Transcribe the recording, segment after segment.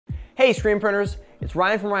Hey screen printers, it's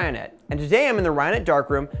Ryan from Ryonet, and today I'm in the Ryonet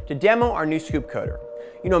darkroom to demo our new scoop coater.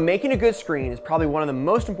 You know, making a good screen is probably one of the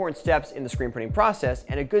most important steps in the screen printing process,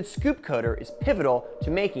 and a good scoop coater is pivotal to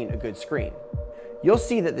making a good screen. You'll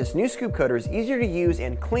see that this new scoop coater is easier to use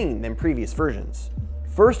and clean than previous versions.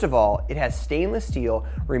 First of all, it has stainless steel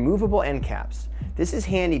removable end caps. This is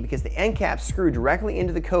handy because the end caps screw directly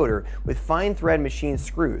into the coater with fine thread machine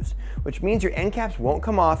screws, which means your end caps won't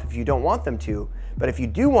come off if you don't want them to, but if you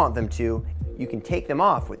do want them to, you can take them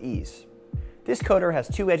off with ease. This coater has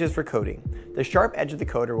two edges for coating. The sharp edge of the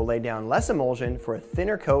coater will lay down less emulsion for a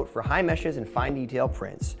thinner coat for high meshes and fine detail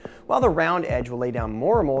prints, while the round edge will lay down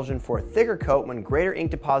more emulsion for a thicker coat when greater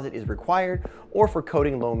ink deposit is required or for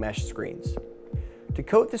coating low mesh screens. To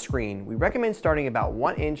coat the screen, we recommend starting about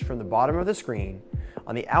 1 inch from the bottom of the screen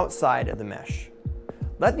on the outside of the mesh.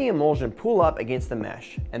 Let the emulsion pool up against the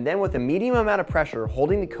mesh, and then with a medium amount of pressure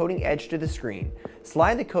holding the coating edge to the screen,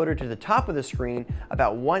 slide the coater to the top of the screen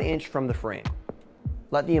about 1 inch from the frame.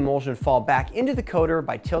 Let the emulsion fall back into the coater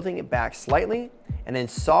by tilting it back slightly, and then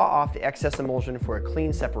saw off the excess emulsion for a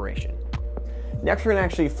clean separation. Next, we're going to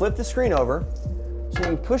actually flip the screen over, so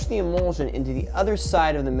you push the emulsion into the other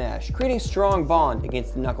side of the mesh, creating a strong bond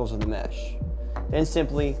against the knuckles of the mesh. Then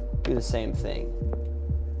simply do the same thing.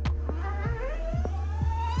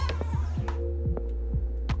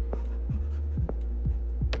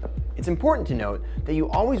 It's important to note that you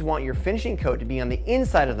always want your finishing coat to be on the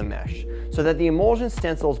inside of the mesh, so that the emulsion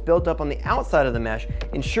stencil is built up on the outside of the mesh,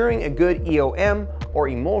 ensuring a good EOM or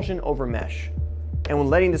emulsion over mesh. And when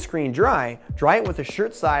letting the screen dry it with the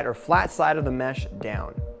shirt side or flat side of the mesh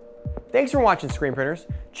down. Thanks for watching, screen printers.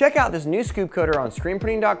 Check out this new scoop coater on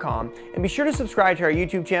screenprinting.com and be sure to subscribe to our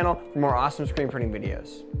YouTube channel for more awesome screen printing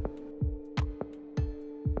videos.